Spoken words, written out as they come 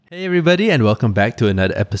Hey everybody, and welcome back to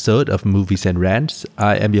another episode of Movies and Rants.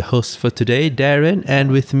 I am your host for today, Darren,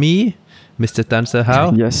 and with me, Mr. Tan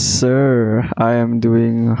Sahau. Yes, sir. I am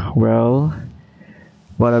doing well.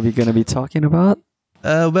 What are we going to be talking about?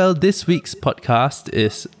 Well, this week's podcast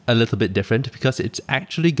is a little bit different because it's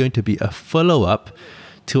actually going to be a follow-up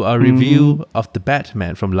to our review of The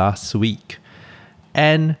Batman from last week.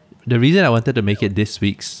 And the reason I wanted to make it this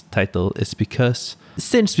week's title is because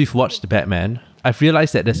since we've watched The Batman, I've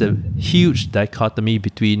realized that there's a huge dichotomy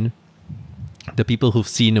between the people who've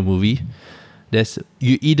seen the movie.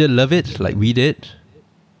 You either love it like we did,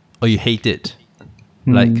 or you hate it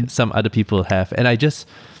like some other people have. And I just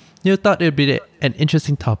thought it would be an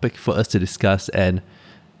interesting topic for us to discuss and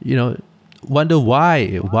wonder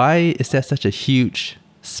why is there such a huge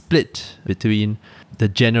split between the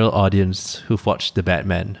general audience who've watched The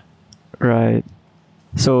Batman. Right.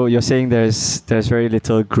 So you're saying there's very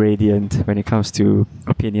little gradient when it comes to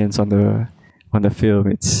opinions on the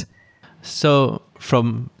film. So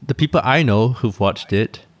from the people I know who've watched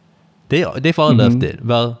it, they've all loved it.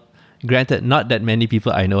 Well, granted, not that many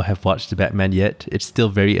people I know have watched The Batman yet. It's still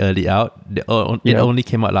very early out. It only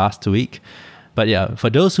came out last week. But yeah, for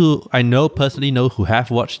those who I personally know who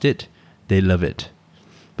have watched it, they love it.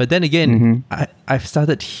 But then again, I've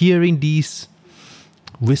started hearing these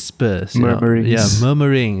whispers,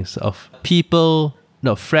 murmurings of people,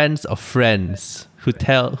 friends of friends who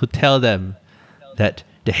tell them that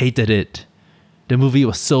they hated it. The movie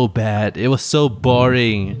was so bad. It was so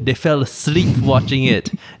boring. They fell asleep watching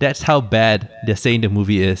it. That's how bad they're saying the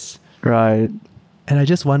movie is. Right. And I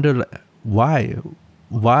just wonder why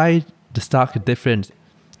the stark difference.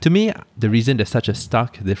 To me, the reason there's such a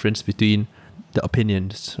stark difference between the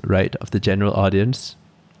opinions, right, of the general audience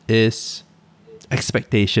is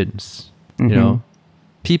expectations.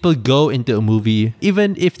 People go into a movie,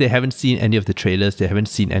 even if they haven't seen any of the trailers, they haven't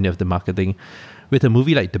seen any of the marketing. With a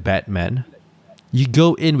movie like The Batman, you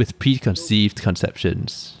go in with preconceived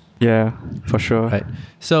conceptions. Yeah, for sure. Right.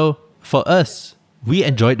 So for us, we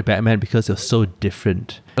enjoyed The Batman because it was so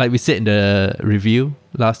different. Like we said in the review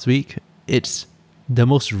last week, it's the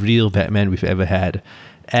most real Batman we've ever had.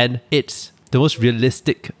 And it's the most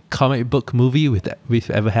realistic comic book movie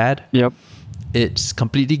we've ever had. Yep. It's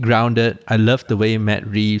completely grounded. I love the way Matt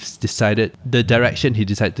Reeves the direction he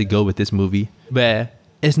decided to go with this movie, where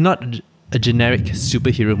it's not a generic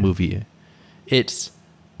superhero movie. It's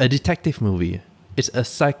a detective movie. It's a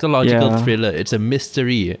psychological thriller. It's a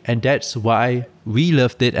mystery. And that's why we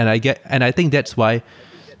loved it. And I think that's why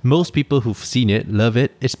most people who've seen it love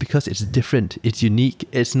it. It's because it's different. It's unique.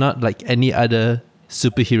 It's not like any other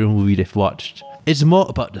superhero movie they've watched. It's more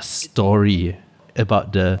about the story,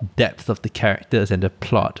 about the depth of the characters and the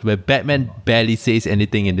plot, where Batman barely says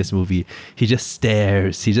anything in this movie. He just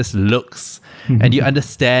stares, he just looks, and you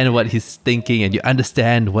understand what he's thinking and you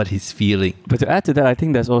understand what he's feeling. But to add to that, I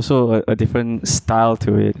think there's also a different style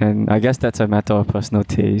to it, and I guess that's a matter of personal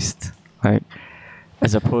taste, like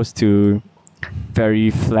as opposed to very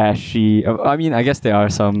flashy. I mean, I guess there are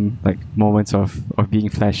some like moments of being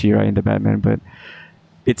flashy, right, in the Batman, but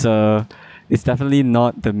it's definitely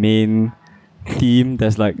not the main theme.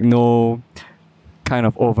 There's like no kind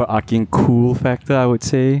of overarching cool factor, I would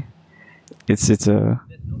say.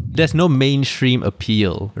 There's no mainstream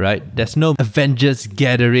appeal, right? There's no Avengers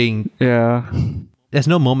gathering. Yeah. There's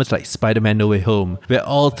no moments like Spider-Man No Way Home, where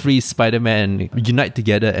all three Spider-Man unite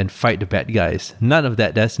together and fight the bad guys. None of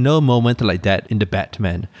that. There's no moment like that in The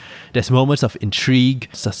Batman. There's moments of intrigue,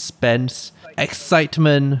 suspense,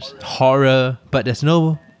 excitement, horror, but there's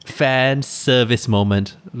no fan service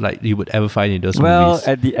moment like you would ever find in those movies. Well,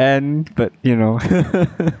 at the end, but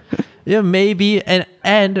yeah, maybe,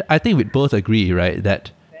 and I think we'd both agree, right,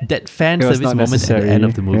 that fan service moment at the end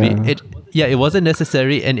of the movie, it wasn't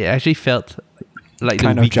necessary, and it actually felt like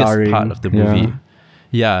kind the weakest jarring part of the movie.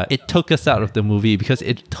 Yeah, it took us out of the movie because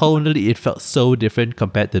it felt so different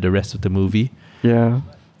compared to the rest of the movie. Yeah.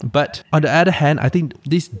 But on the other hand, I think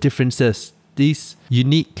these differences, these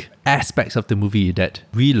unique aspects of the movie that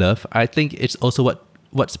we love, I think it's also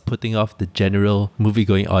what's putting off the general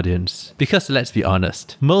movie-going audience. Because let's be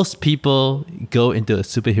honest, most people go into a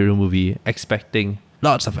superhero movie expecting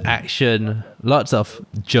lots of action, lots of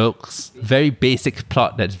jokes, very basic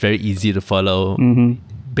plot that's very easy to follow,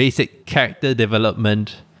 basic character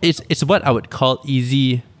development. It's what I would call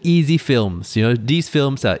easy films. These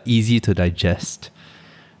films are easy to digest.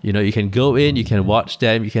 You can go in, you can watch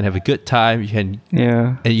them, you can have a good time, and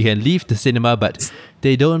you can leave the cinema, but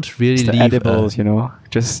they don't really leave edibles,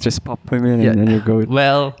 just pop them in and then you go.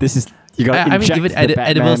 Well, this is You got to I mean, inject even the Batman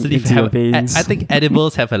edibles leave into your have. veins. I think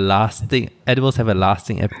edibles have a lasting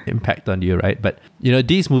impact on you, right? But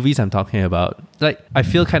these movies I'm talking about, like, I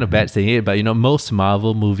feel kind of bad saying it, but most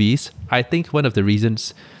Marvel movies, I think one of the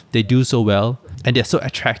reasons they do so well and they're so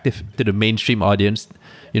attractive to the mainstream audience,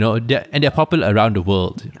 they're popular around the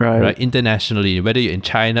world, right? Internationally, whether you're in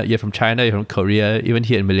China, you're from China, you're from Korea, even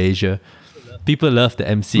here in Malaysia, people love the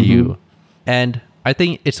MCU, and I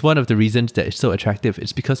think it's one of the reasons that it's so attractive.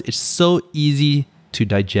 It's because it's so easy to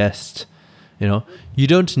digest. You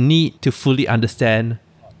don't need to fully understand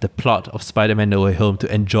the plot of Spider-Man No Way Home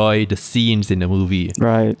to enjoy the scenes in the movie.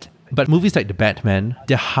 Right. But movies like The Batman,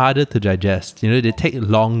 they're harder to digest. They take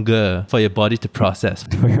longer for your body to process.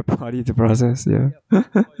 For your body to process, yeah.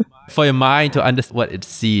 For your mind to understand what it's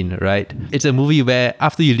seen, right? It's a movie where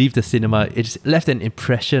after you leave the cinema, it's left an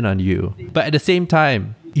impression on you. But at the same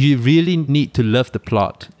time, you really need to love the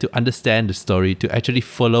plot, to understand the story, to actually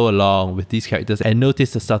follow along with these characters and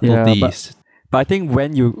notice the subtleties. Yeah, but I think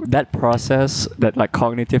when that process, that like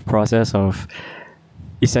cognitive process of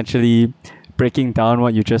essentially breaking down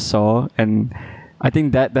what you just saw, and I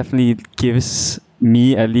think that definitely gives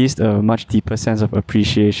me at least a much deeper sense of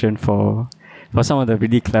appreciation for some of the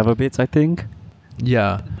really clever bits, I think.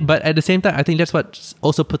 Yeah, but at the same time, I think that's what's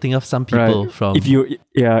also putting off some people from. If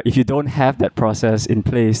you don't have that process in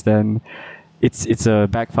place, then it's a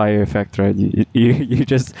backfire effect, right? You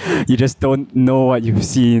just don't know what you've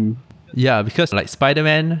seen. Yeah, because like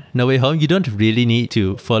Spider-Man No Way Home, you don't really need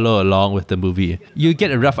to follow along with the movie. You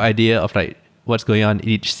get a rough idea of like what's going on in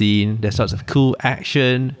each scene. There's sorts of cool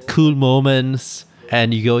action, cool moments,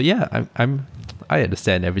 and you go, yeah, I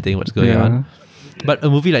understand everything what's going on. But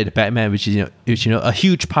a movie like The Batman, which is a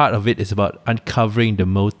huge part of it is about uncovering the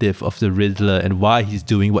motive of the Riddler and why he's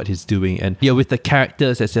doing what he's doing, and with the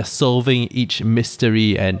characters as they're solving each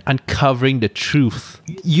mystery and uncovering the truth,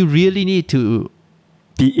 you really need to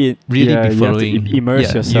be following. You have to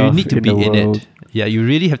immerse yourself. You need to in be the in world. it. Yeah, you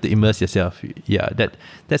really have to immerse yourself. Yeah,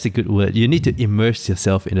 that's a good word. You need to immerse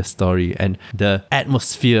yourself in the story and the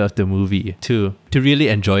atmosphere of the movie to really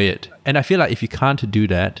enjoy it. And I feel like if you can't do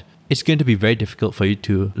that, it's going to be very difficult for you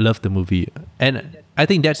to love the movie. And I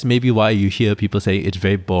think that's maybe why you hear people saying it's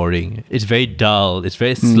very boring, it's very dull, it's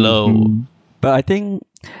very slow. But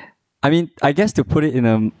I guess to put it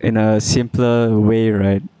in a simpler way,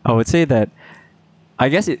 right? I would say that I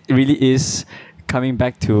guess it really is coming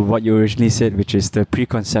back to what you originally said, which is the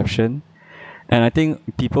preconception. And I think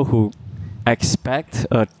people who expect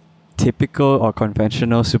a typical or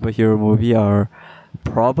conventional superhero movie are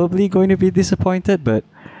probably going to be disappointed, but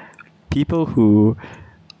people who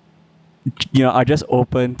are just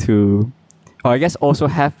open to, or I guess also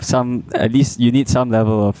have some, at least you need some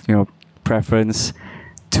level of preference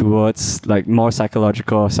towards like more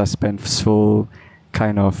psychological or suspenseful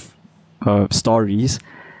kind of stories.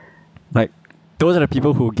 Like those are the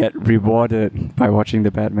people who get rewarded by watching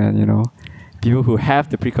The Batman. People who have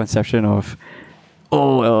the preconception of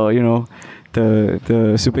the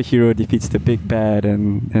superhero defeats the big bad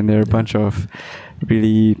and there are a bunch of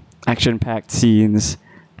really action-packed scenes,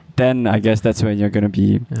 then I guess that's when you're going to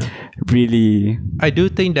be really... I do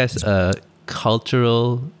think there's a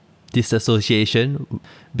cultural disassociation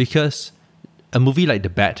because a movie like The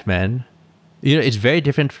Batman, it's very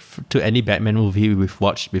different to any Batman movie we've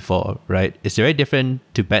watched before, right? It's very different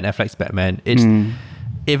to Ben Affleck's Batman. It's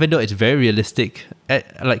even though it's very realistic,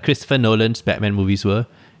 like Christopher Nolan's Batman movies were,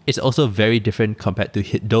 it's also very different compared to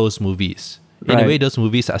those movies. In a way, those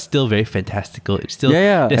movies are still very fantastical. It's still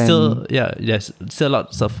there's still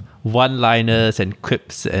lots of one-liners and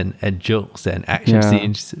quips and jokes and action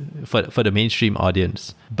scenes for the mainstream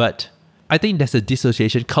audience. But I think there's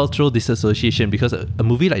a cultural disassociation, because a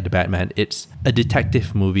movie like The Batman, it's a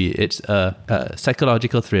detective movie. It's a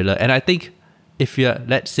psychological thriller. And I think if you're,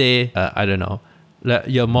 let's say, I don't know,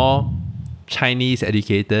 you're more Chinese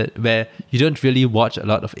educated, where you don't really watch a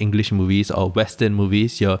lot of English movies or Western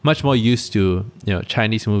movies, you're much more used to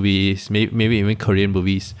Chinese movies, maybe even Korean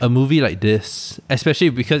movies. A movie like this, especially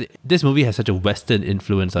because this movie has such a Western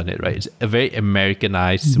influence on it, right? It's a very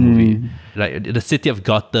Americanized movie, like the city of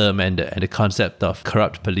Gotham and the concept of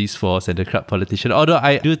corrupt police force and the corrupt politician. Although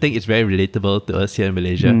I do think it's very relatable to us here in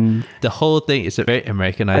Malaysia, the whole thing is a very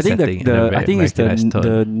Americanized setting. I think it's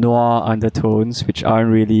the noir undertones which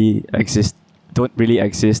don't really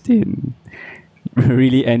exist in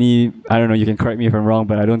really any, I don't know, you can correct me if I'm wrong,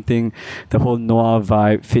 but I don't think the whole noir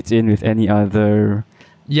vibe fits in with any other.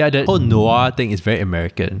 Yeah, the whole noir thing is very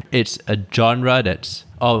American. It's a genre that's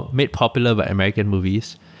made popular by American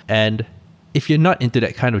movies. And if you're not into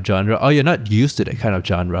that kind of genre, or you're not used to that kind of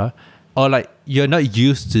genre, or like you're not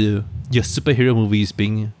used to your superhero movies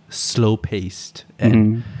being slow paced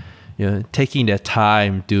and taking their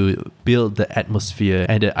time to build the atmosphere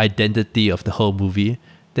and the identity of the whole movie,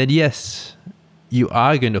 then yes, you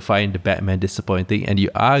are going to find the Batman disappointing and you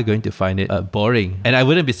are going to find it boring. And I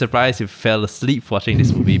wouldn't be surprised if you fell asleep watching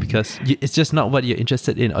this movie because it's just not what you're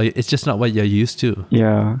interested in, or it's just not what you're used to.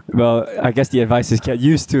 Yeah. Well, I guess the advice is get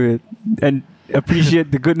used to it and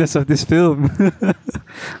appreciate the goodness of this film.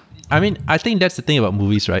 I mean, I think that's the thing about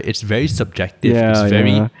movies, right? It's very subjective. It's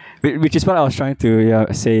very... Which is what I was trying to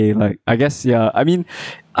say. Like, I guess, I mean,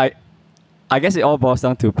 I guess it all boils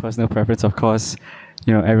down to personal preference, of course.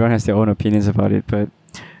 Everyone has their own opinions about it, but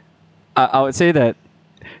I would say that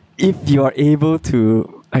if you are able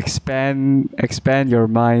to expand your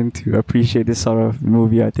mind to appreciate this sort of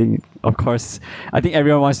movie, I think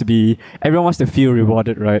everyone wants to feel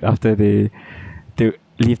rewarded, right, after they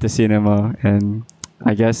leave the cinema. And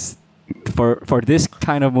I guess for this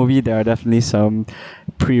kind of movie, there are definitely some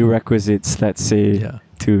prerequisites, let's say,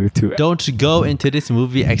 to don't go into this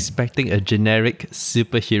movie expecting a generic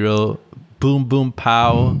superhero boom boom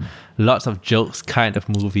pow, lots of jokes kind of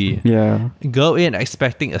movie. Yeah. Go in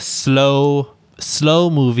expecting a slow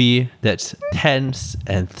movie that's tense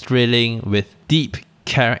and thrilling with deep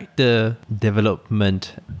character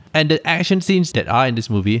development. And the action scenes that are in this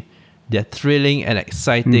movie, they're thrilling and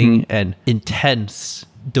exciting and intense.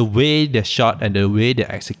 The way they're shot and the way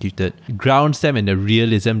they're executed grounds them in the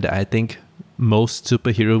realism that I think most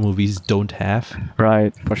superhero movies don't have.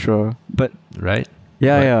 Right, for sure. But right?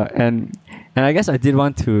 Yeah. And I guess I did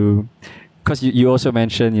want to, because you also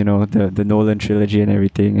mentioned, the Nolan trilogy and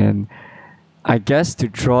everything, and I guess to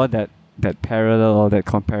draw that parallel or that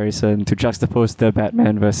comparison, to juxtapose the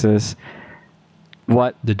Batman versus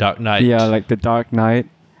what The Dark Knight. Yeah, like The Dark Knight.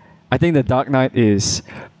 I think The Dark Knight is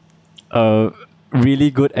a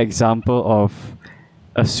really good example of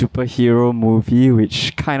a superhero movie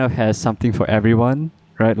which kind of has something for everyone,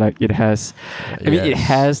 right? Like it has, I mean, it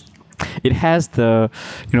has the,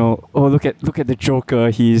 look at the Joker.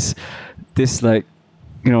 He's this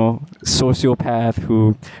sociopath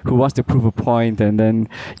who wants to prove a point, and then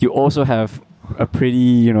you also have a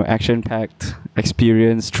pretty action-packed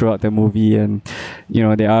experience throughout the movie, and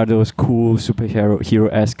there are those cool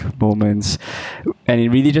hero-esque moments, and it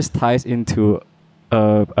really just ties into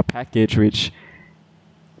a package which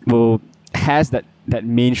has that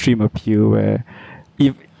mainstream appeal where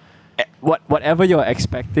if whatever you're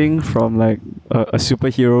expecting from like a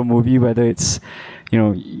superhero movie, whether it's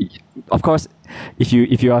of course if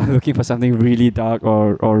you are looking for something really dark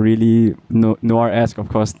or really noir-esque, of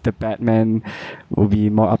course the Batman will be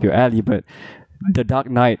more up your alley, but The Dark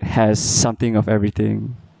Knight has something of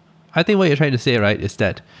everything. I think what you're trying to say, right, is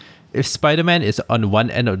that if Spider-Man is on one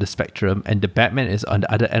end of the spectrum and the Batman is on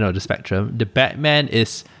the other end of the spectrum, the Batman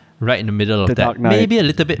is right in the middle of the that. Dark Knight. Maybe a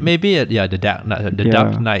little bit, the Dark Knight. The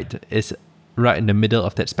Dark Knight is right in the middle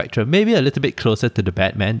of that spectrum. Maybe a little bit closer to the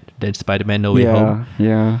Batman than Spider-Man No Way Home.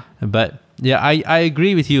 Yeah. But yeah, I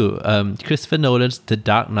agree with you. Christopher Nolan's The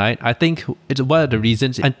Dark Knight, I think it's one of the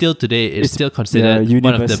reasons until today it's still considered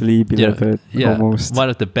universally beloved, almost one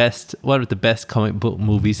of the best comic book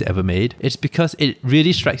movies ever made. It's because it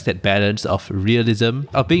really strikes that balance of realism,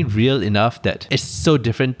 of being real enough that it's so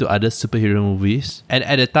different to other superhero movies. And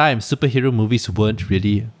at the time, superhero movies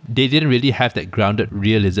they didn't really have that grounded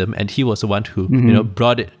realism, and he was the one who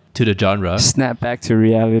brought it to the genre. Snap back to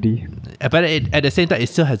reality. But at the same time, it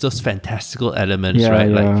still has those fantastical elements,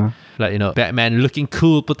 right? Yeah. Like Batman looking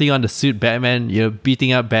cool, putting on the suit, Batman,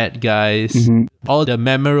 beating up bad guys, all the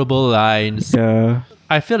memorable lines. Yeah.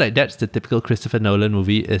 I feel like that's the typical Christopher Nolan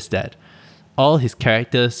movie, is that all his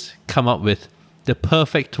characters come up with the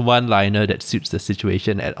perfect one-liner that suits the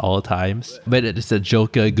situation at all times. Whether it's a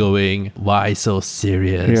Joker going, "Why so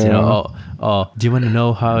serious?" Or "Do you want to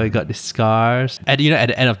know how I got the scars?" And at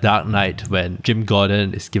the end of Dark Knight, when Jim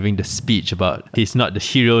Gordon is giving the speech about he's not the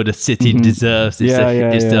hero the city deserves,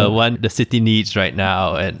 it's the one the city needs right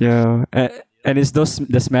now. And it's the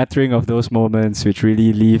smattering of those moments which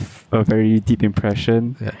really leave a very deep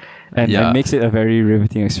impression, and makes it a very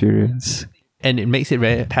riveting experience. And it makes it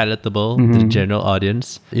very palatable to the general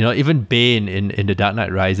audience. Even Bane in The Dark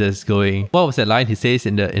Knight Rises going, what was that line he says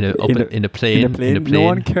in the plane? No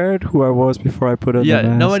one cared who I was before I put on the mask.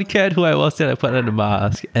 Yeah, no one cared who I was till I put on the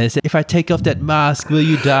mask. And he said, if I take off that mask, will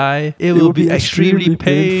you die? It will be extremely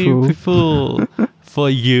painful for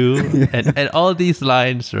you. And all these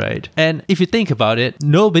lines, right? And if you think about it,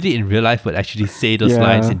 nobody in real life would actually say those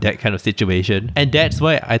lines in that kind of situation. And that's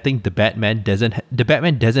why I think the Batman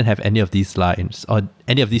doesn't have any of these lines, or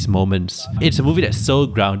any of these moments. It's a movie that's so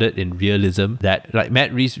grounded in realism that like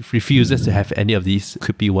Matt Reeves refuses to have any of these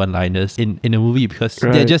quippy one-liners in a movie because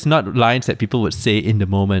they're just not lines that people would say in the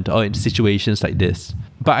moment or in situations like this.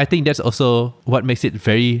 But I think that's also what makes it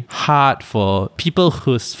very hard for people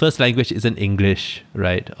whose first language isn't English,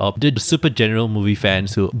 right? Or the super general movie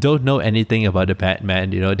fans who don't know anything about the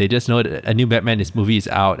Batman, they just know that a new Batman movie is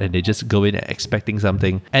out and they just go in expecting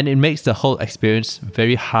something. And it makes the whole experience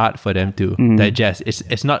very hard for them to digest.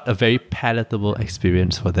 It's not a very palatable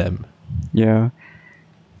experience for them. Yeah.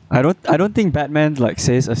 I don't think Batman like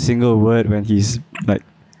says a single word when he's like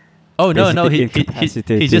no, he's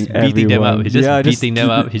just beating them up. He's just beating them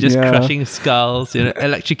up. He's just crushing skulls,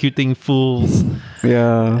 electrocuting fools.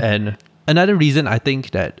 Yeah. And another reason I think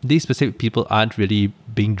that these specific people aren't really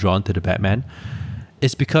being drawn to the Batman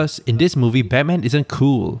is because in this movie, Batman isn't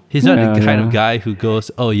cool. He's not the kind of guy who goes,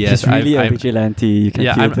 oh yes, he's really a vigilante. You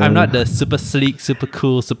can I'm not the super sleek, super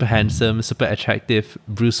cool, super handsome, super attractive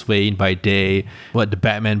Bruce Wayne by day, the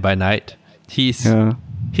Batman by night.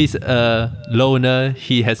 He's a loner.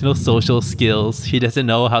 He has no social skills. He doesn't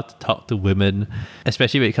know how to talk to women,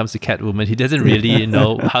 especially when it comes to Catwoman. He doesn't really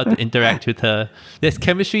know how to interact with her. There's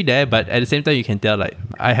chemistry there, but at the same time, you can tell like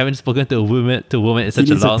I haven't spoken to a woman in such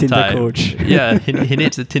a long time. Coach. Yeah, he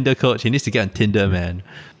needs a Tinder coach. He needs to get on Tinder, man.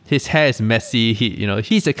 His hair is messy.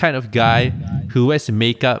 He's the kind of guy who wears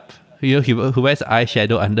makeup. Who wears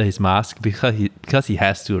eyeshadow under his mask because he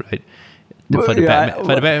has to, right? For the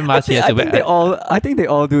Batman mask, he has to wear. I think they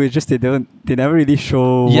all do. It's just they never really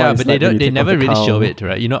show. Yeah, but they never really show it,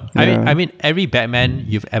 right? I mean, every Batman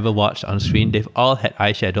you've ever watched on screen, they've all had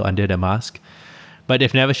eyeshadow under their mask, but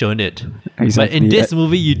they've never shown it. Exactly. But in this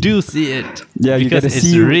movie, you do see it. Yeah, because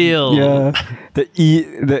it's real. Yeah,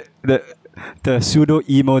 the pseudo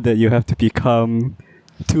emo that you have to become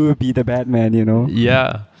to be the Batman.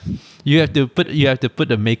 Yeah. You have to put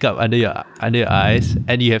the makeup under your eyes,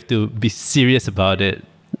 and you have to be serious about it.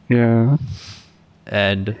 Yeah.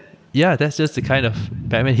 And yeah, that's just the kind of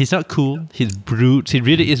Batman. He's not cool. He's brute. He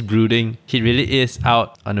really is brooding. He really is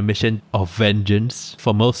out on a mission of vengeance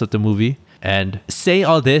for most of the movie. And saying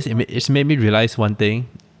all this, it's made me realize one thing,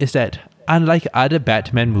 is that unlike other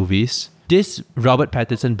Batman movies, this Robert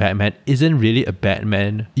Pattinson Batman isn't really a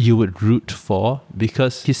Batman you would root for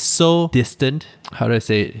because he's so distant. How do I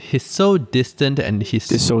say it? He's so distant and he's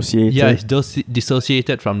dissociated. Yeah, he's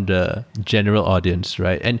dissociated from the general audience,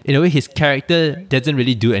 right? And in a way, his character doesn't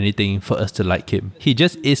really do anything for us to like him. He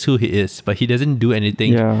just is who he is, but he doesn't do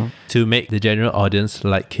anything to make the general audience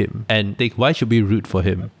like him and think, why should we root for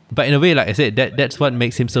him? But in a way, like I said, that's what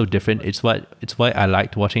makes him so different. It's why I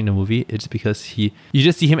liked watching the movie. It's because you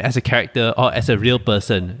just see him as a character or as a real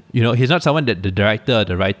person. He's not someone that the director or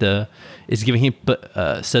the writer is giving him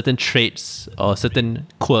certain traits or certain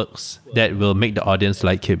quirks that will make the audience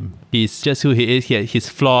like him. He's just who he is. He's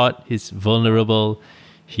flawed. He's vulnerable.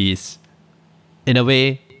 He's, in a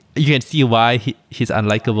way, you can see why he's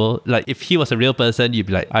unlikable. Like if he was a real person, you'd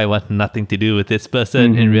be like, I want nothing to do with this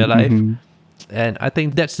person in real life. And I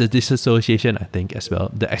think that's the disassociation, I think, as well.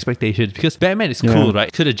 The expectations. Because Batman is cool, right?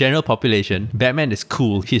 To the general population, Batman is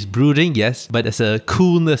cool. He's brooding, yes, but there's a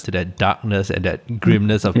coolness to that darkness and that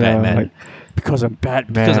grimness of Batman. Like, because of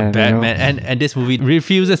Batman. And this movie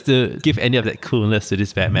refuses to give any of that coolness to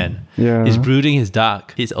this Batman. Yeah. He's brooding, he's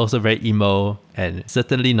dark. He's also very emo and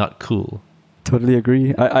certainly not cool. Totally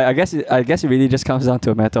agree. I guess it really just comes down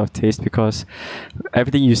to a matter of taste because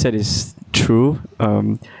everything you said is true.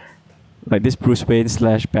 Like this Bruce Wayne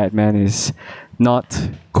 / Batman is not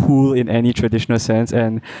cool in any traditional sense,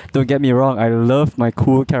 and don't get me wrong, I love my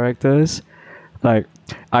cool characters. Like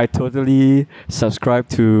I totally subscribe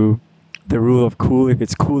to the rule of cool if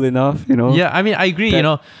it's cool enough, Yeah, I mean I agree,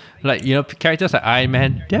 characters like Iron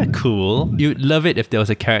Man, they're cool. You'd love it if there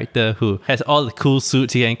was a character who has all the cool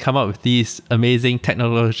suits, he can come up with these amazing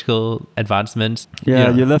technological advancements.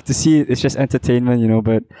 Yeah, you love to see it. It's just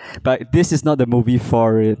entertainment, but this is not the movie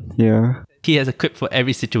for it. Yeah. He has a quip for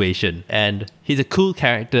every situation and he's a cool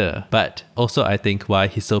character, but also I think why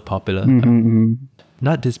he's so popular.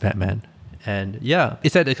 Not this Batman. And yeah,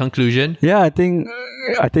 is that the conclusion? Yeah, I think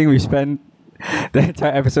we spent the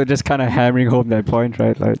entire episode just kind of hammering home that point,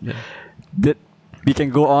 right? Like, we can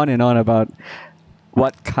go on and on about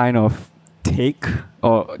what kind of take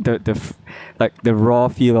or the raw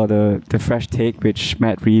feel or the fresh take which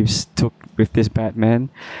Matt Reeves took with this Batman.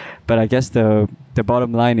 But I guess the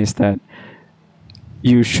bottom line is that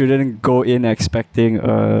you shouldn't go in expecting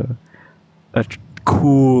a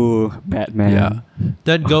cool Batman. Yeah.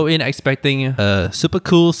 Don't go in expecting a super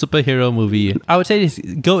cool superhero movie. I would say this,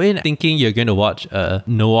 go in thinking you're going to watch a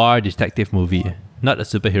noir detective movie, not a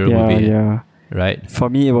superhero movie. Yeah. right? For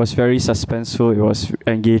me, it was very suspenseful. It was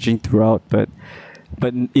engaging throughout, but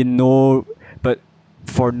in no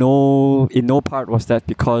part was that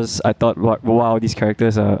because I thought, wow, these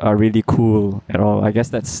characters are really cool at all. I guess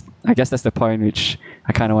that's the point which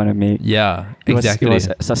I kind of want to make. Yeah, It exactly. was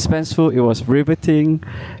suspenseful. It was riveting,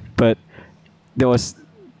 but there was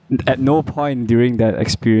at no point during that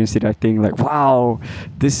experience did I think like, wow,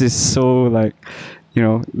 this is so like,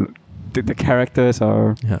 the characters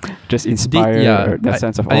are just inspire that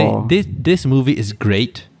sense of awe. This movie is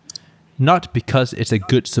great, not because it's a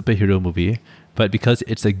good superhero movie, but because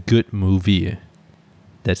it's a good movie.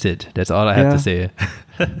 That's it. That's all I have to say.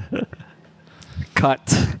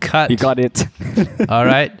 Cut. You got it. All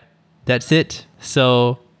right. That's it.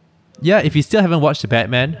 So, yeah, if you still haven't watched The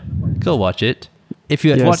Batman, go watch it. If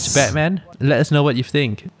you had watched Batman, let us know what you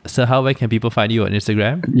think. So where can people find you on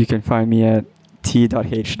Instagram? You can find me at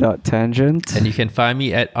t.h.tangent. And you can find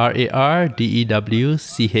me at RARDEWCHEN.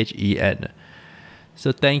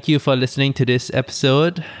 So thank you for listening to this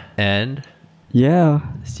episode, and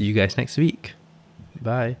see you guys next week.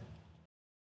 Bye.